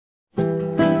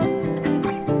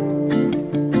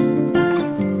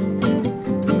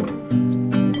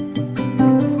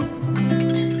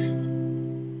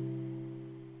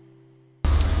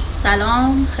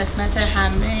سلام خدمت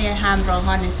همه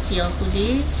همراهان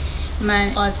سیاکولی.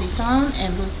 من آزیتان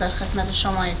امروز در خدمت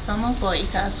شما هستم با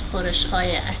یکی از خورش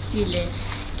های اصیل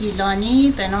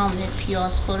گیلانی به نام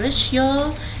پیازخورش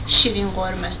یا شیرین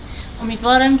قرمه.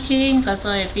 امیدوارم که این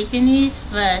غذا ببینید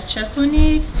و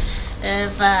چخونید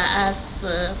و از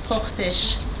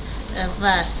پختش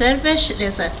و سروش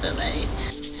لذت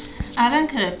ببرید. الان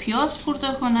که پیاز خورده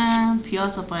کنم،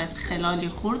 پیاز رو باید خلالی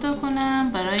خورده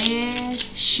کنم برای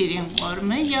شیرین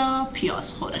قرمه یا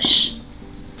پیازخورش.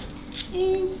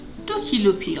 این 2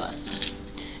 کیلو پیاز،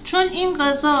 چون این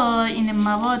غذا این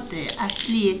مواد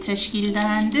اصلی تشکیل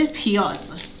دهنده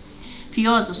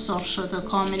پیاز سرخ شده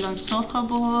کاملا سرخ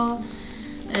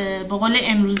به قول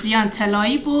امروزیان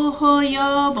طلایی بو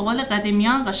یا به قول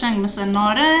قدیمیان قشنگ مثل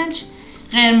نارنج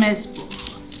قرمز بو.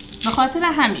 به خاطر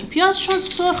همین پیاز چون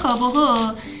سرخ بو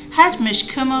حجمش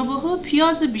کم بو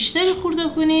پیاز بیشتری خورده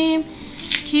کنیم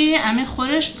که همه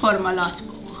خورش پرملات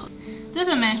بو.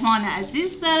 2 مهمان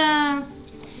عزیز دارم.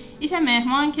 این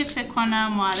مهمان که فکر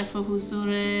کنم معرف حضور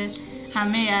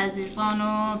همه عزیزان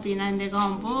و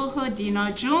بینندگان بو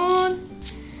دینا جون.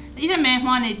 این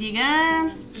مهمان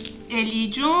دیگر الی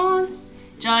جون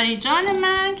جاری جان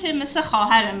من که مثل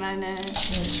خواهر منه.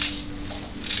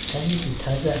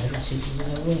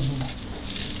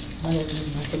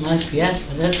 من پیاز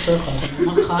پدر خواهدم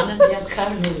من خانه زیاد کار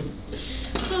نبود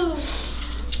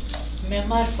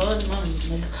معمار فاز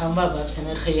من کامبا بافتم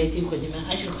من خیاطی کردیم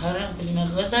من اشو کارم کردیم من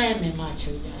غذای معمار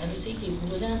شده عروسی که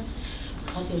بودن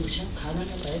خاطر بشم کارم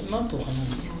باید من بخونم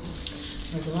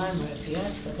من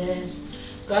پیاز پدر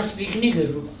گاز بیکنی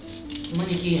کرد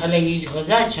منی که حالا هیچ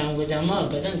غذا چم بودم ما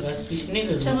بدن گاز بیکنی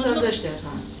کرد. چند سال داشته؟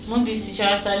 من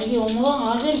 24 سالگی اون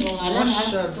آره من الان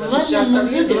 24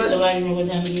 سالگی ازدواج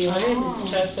می‌کردم دیگه. آره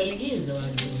 24 سالگی ازدواج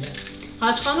می‌کردم.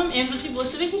 حاج خانم امروزی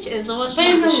بوسه به هیچ ازدواج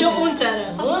نمیشه اون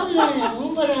طرف. والله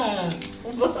اون برا.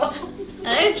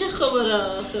 ای چه خبره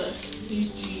آخه.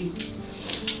 هیچی.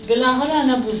 بالاخره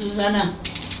انا بوسوزنم.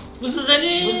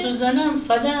 بوسوزنم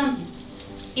فدام.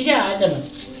 ایده آدمه.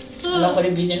 بالاخره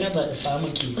بیدنه بعد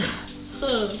فهم کیسه.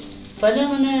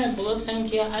 فدام انا بگفتم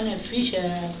که انا فیش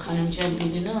خانم جان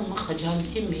بیدنه من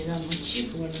خجالتی میرم من چی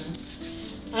بگم.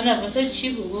 انا واسه چی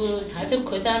بگو حتی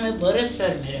کدام بار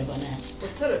سر میره بانه.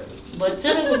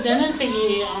 بطره بودنه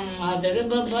سگی مادر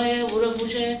بابای او رو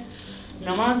بوشه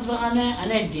نماز بخانه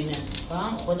انا دینه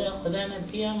فهم خدا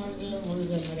ندیه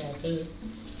مرزه مرده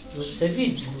رو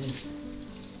سفید بود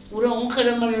او رو اون خیلی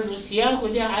مرا رو سیاه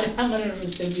کدی عربه مرا رو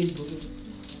سفید بود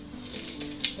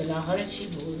بالاخره چی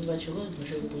بود بچه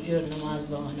بود بوجه نماز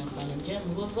بخانه خانم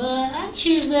جان بگو با این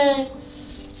چیزه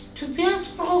تو پیاز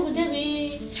رو بوده بی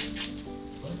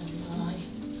بودم آی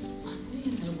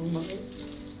من نبو مگه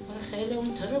خیلی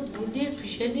اون طرف بودی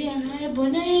پیشه دی نه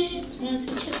بونه ناسی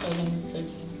چه خیلی مثل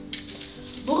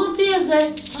بگو پیازه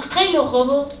خیلی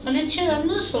خوبه من چرا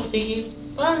نسختگی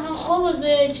من خوبه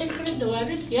چه خیلی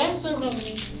دوباره پیاز سرخ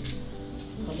کنی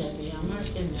خدا بیامرز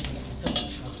که نمیده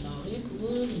شاخناقی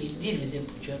بود میدی بده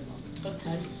بچه خب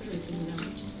تعریف رسیدم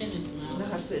چه نسمه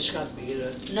نه خسته اشکال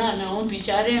بگیره نه اون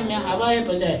بیچاره می هوای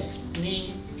بده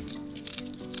نی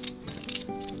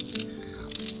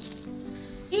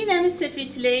این همه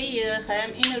سفیتلهی خواهم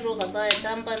این رو غذای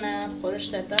دم بنم خورش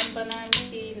دم بنم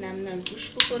که نم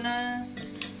گوش بکنم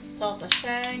تا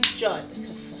قشنگ جاده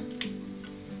کفه.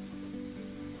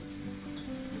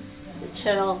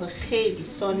 چراغ خیلی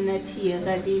سنتی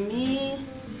قدیمی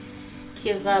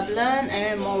که قبلا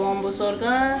امه مامان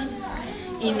بزرگان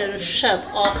این رو شب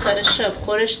آخر شب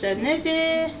خورش در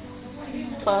نده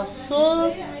تا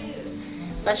صبح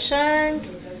قشنگ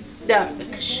دم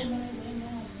بکشه.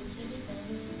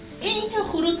 این که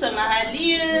خروس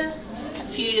محلی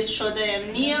فریز شده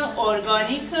امنیه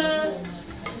ارگانیک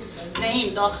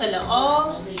نهیم داخل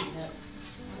آب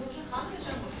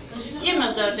یه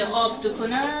مقدار آب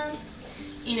دکنم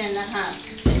اینه نه هم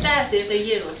 10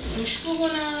 دقیقه رو جوش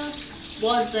بکنم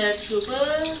با زردچوبه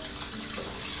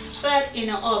بعد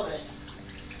این آب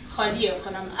خالی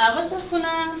کنم عوض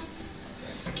کنم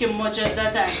که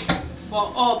مجددا با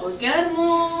آب گرم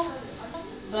و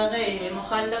بقیه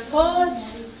مخلفات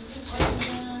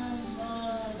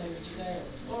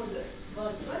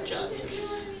جاده.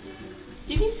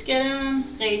 200 گرم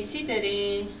قیسی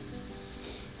داریم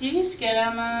 200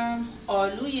 گرم هم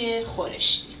آلوی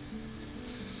خورشتی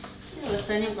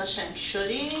بسنیم قشنگ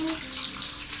شوریم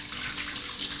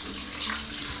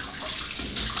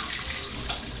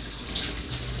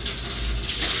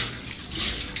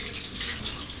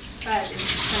بعد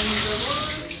بسنیم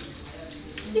درست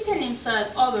یک نیم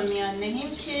ساعت آب میان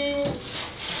نهیم که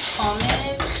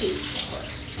کامل خیس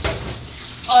بخوره.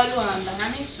 آلو هم به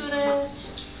همین صورت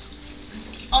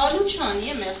آلو چون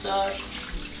یه مقدار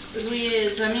روی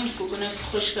زمین کوبونه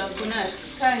خشکم کنه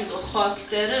سنگ و خاک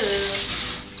داره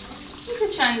که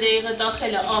چند دقیقه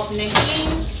داخل آب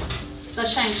نهیم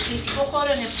قشنگ خیس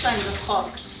بخوره سنگ و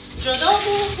خاک جدا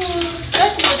بخور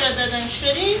بعد مجددا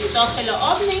شدیم داخل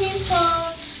آب نهیم تا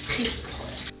خیس بخوره.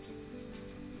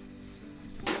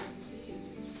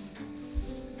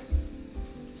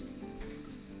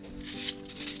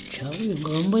 چاقوی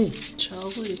قرمه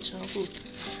چاقو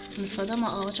میفادم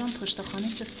آقا جان پشت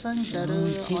خانه که سنگ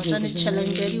داره آقا جان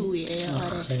چلنگری اویه.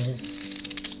 آره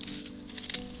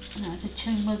نه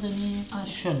چنگ بزنی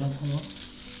اشالله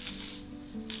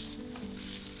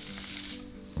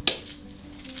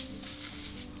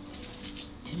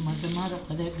تو مردم ها را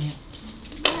خدا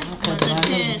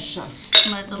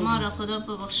مردم ها را خدا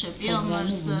ببخشه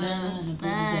بیامرزه.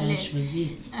 بله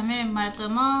همه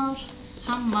مردم ها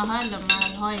هم محل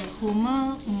های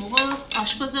هومه اون موقع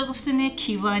آشپزه گفتنه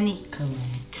کیوانی.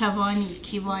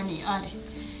 آره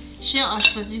چه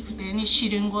آشپزی بوده یعنی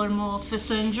شیرین قرمه و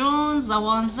فسنجان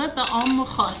زبان زد عام و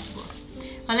خاص بود.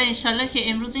 حالا انشالله که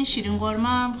امروز این شیرین قرمه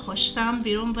هم خوشتم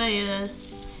بیرون باید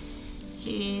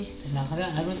که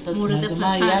مورد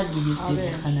پسند.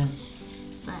 آره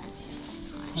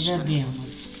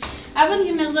اول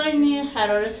یه مقدار این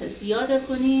حرارت زیاده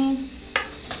کنیم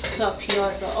تا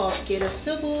پیاز آب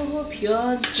گرفته و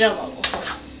پیاز جوا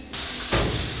بخوره.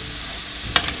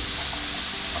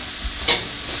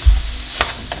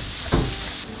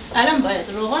 الان باید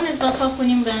روغن اضافه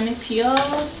کنیم به این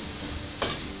پیاز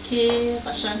که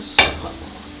قشنگ سرخ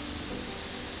بکنه.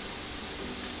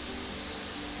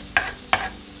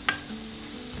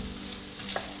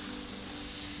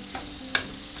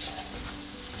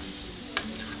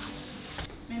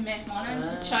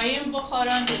 مهمانان چایم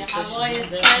بخورن به هوای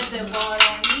سرد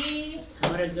بارانی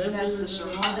دست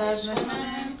شما در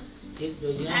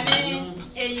همه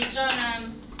الی جانم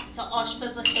تا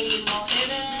آشپز خیلی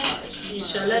ماهره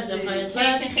انشالله دفعه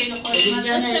بعد خیلی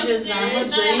خوشمزه شده.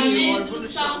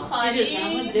 دوستان خالی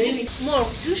مرغ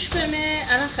جوش بمه.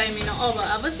 الان خیمین آب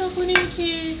عوض کنیم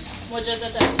که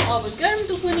مجددا آب گرم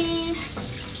کنیم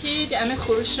که دمه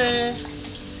خورش دم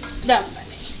بنه.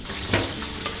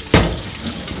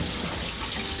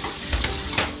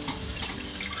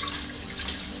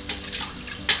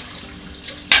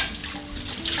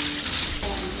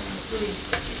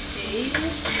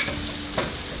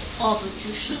 آب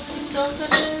جوش رو کنیم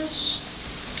داخلش.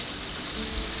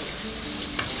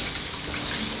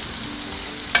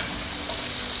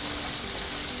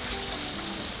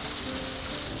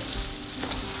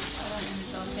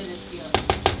 داخل پیاز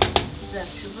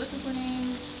زردچوبه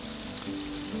کنیم.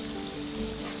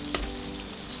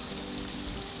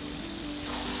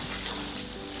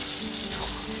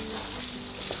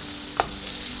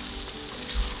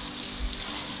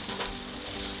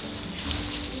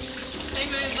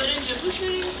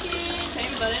 بشوریم که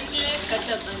این برنج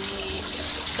کتبانی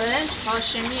برنج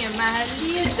هاشمی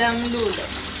محلی دملوله.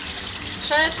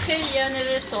 شاید خیلی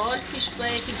یعنی سوال پیش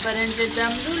باید که برنج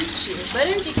دملول چیه؟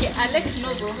 برنجی که الک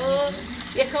نبوه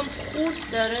یکم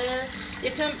خورد داره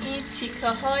یکم این تیکه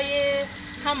های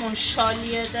همون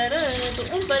شالیه داره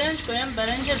و اون برنج باید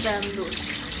برنج دملول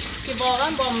که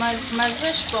واقعا با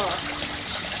مزش با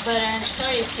برنج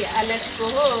هایی که الک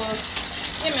بوه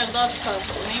یه مقدار فرق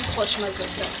کنه. این خوشمزه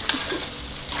تر.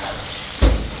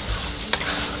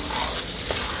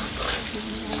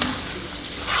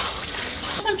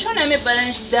 چون همه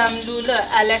برنج دملوله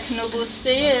الک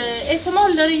نگسته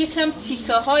احتمال داره یکم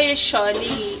تیکه های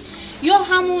شالی یا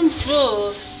همون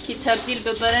جو که تبدیل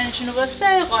به برنج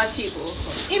نگسته قاطی بکنیم.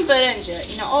 این برنجه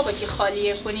این آبه که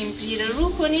خالیه کنیم زیر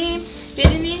رو کنیم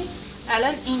ببینید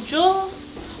الان این جو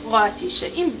قاطی شه.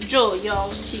 این جو یا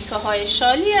تیکه های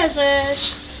شالی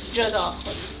ازش جدا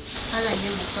کنیم. الان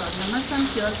یه مقدار نمک هم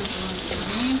پیاز رو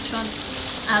بکنیم چون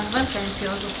اول که این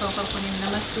پیاز رو صافه کنیم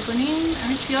نمک بکنیم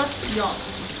همین پیاز سیاه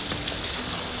کنیم.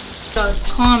 پیاز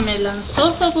کاملا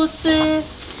صافه بسته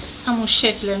همون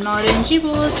شکل نارنجی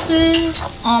بسته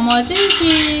آماده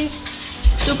که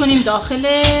بکنیم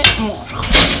داخل مرغ.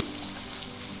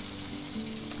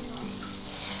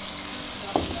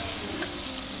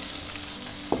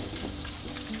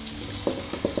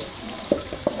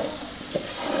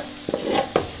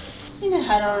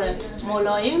 حرارت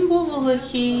ملایم بگوه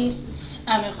که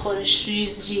همه خورش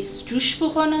ریز ریز جوش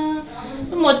بکنه.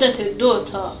 مدت 2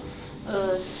 تا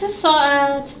 3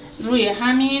 ساعت روی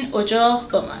همین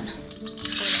اجاق بمانه.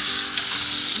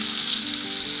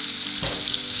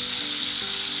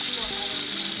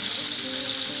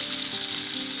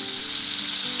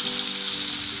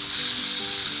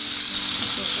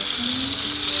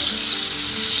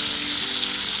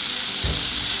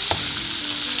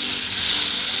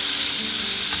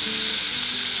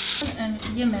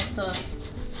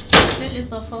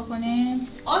 اضافه کنیم.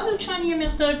 آلو چون یه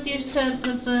مقدار دیرتر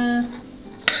بزه،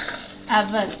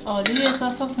 اول آلو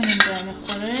اضافه کنیم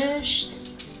به خورش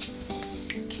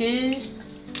که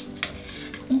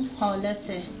اون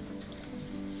حالت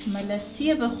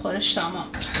ملسی به خورش تمام.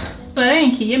 برای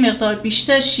اینکه یه مقدار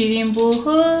بیشتر شیرین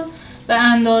بوه، به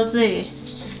اندازه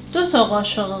 2 تا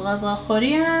قاشق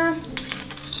غذاخوری هم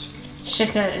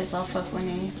شکر اضافه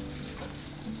کنیم.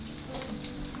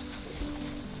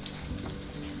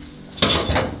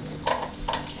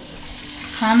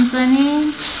 هم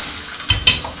زنیم.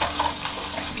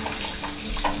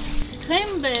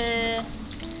 خیم به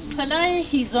پلای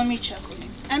هیزمی چکنیم.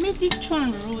 امی دیگه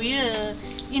چون روی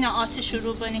این آتش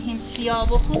رو بنهیم سیاه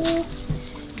بخو،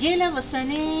 گله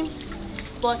وسنیم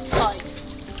با تای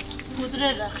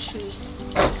پودر رخشویی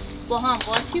با هم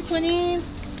قاطی کنیم.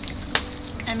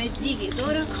 امی دیگه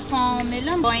دور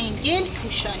کاملا با این گل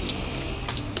پوشانیم.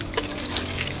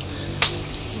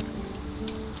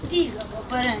 دیگه با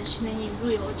برنج نهیم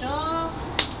روی اجاق.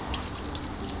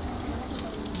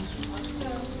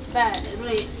 بله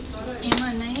روی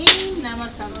ایمان نهیم،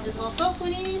 نمک هم اضافه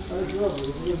کنیم.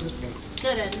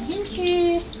 داره نهیم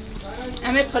که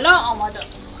همه پلا آماده.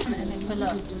 همه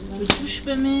پلا رو جوش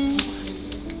بمه.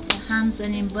 هم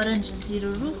زنیم برنج زیر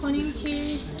رو کنیم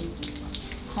که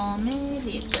کامل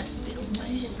یک دست بیرون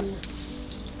باید.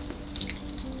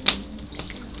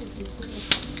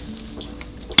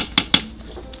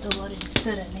 دوباره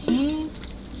داره نهیم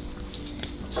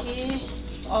که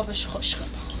آبش خشک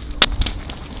کنیم.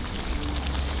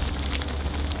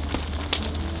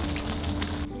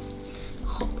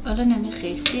 خب الان همه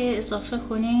قیسی اضافه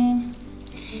کنیم.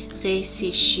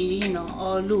 قیسی شیرین و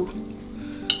آلو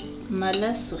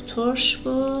ملس و ترش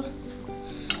با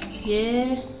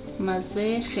یه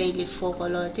مزه خیلی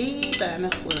فوق‌العاده‌ای به همه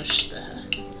خورش ده.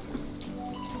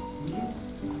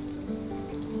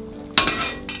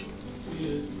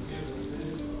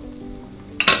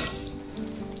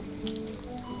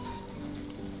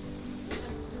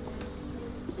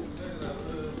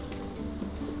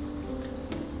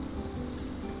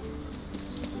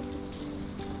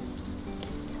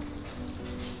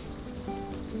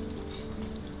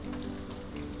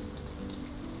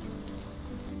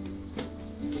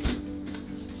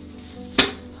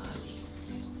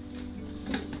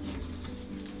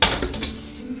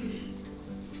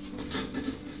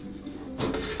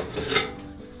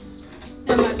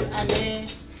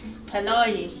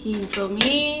 پلای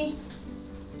هیزمی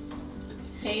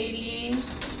خیلی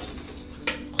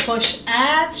خوش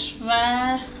عطر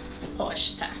و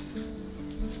خوش‌طعم.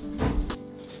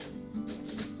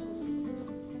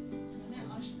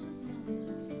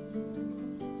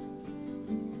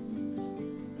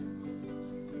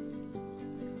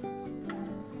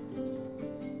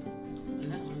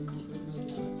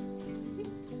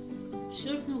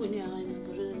 شرط می‌کنی آقای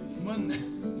من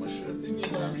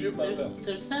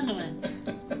ترسان من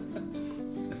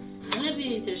انا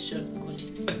بیایی تشرب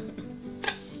کنی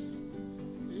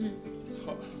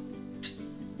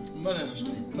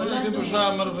من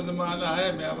دیمشا مرا بده معنا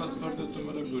های می عوض کرده تو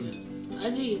مرا گوری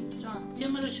عزیز که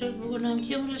مرا شرب بکنم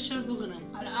که مرا شرب بکنم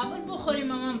اول بخوریم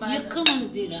مامان بعد یک کمان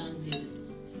زیره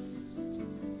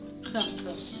خب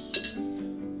بس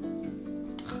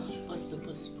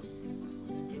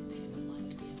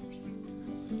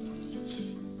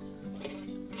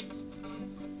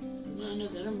من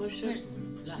دارم با شرط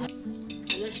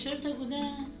حالا شرط بوده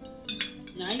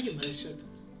نه اگه برای شرط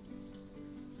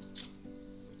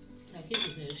سکه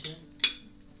بوده شد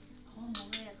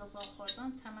موقع غذا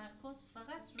خوردن تمرکز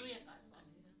فقط روی غذا.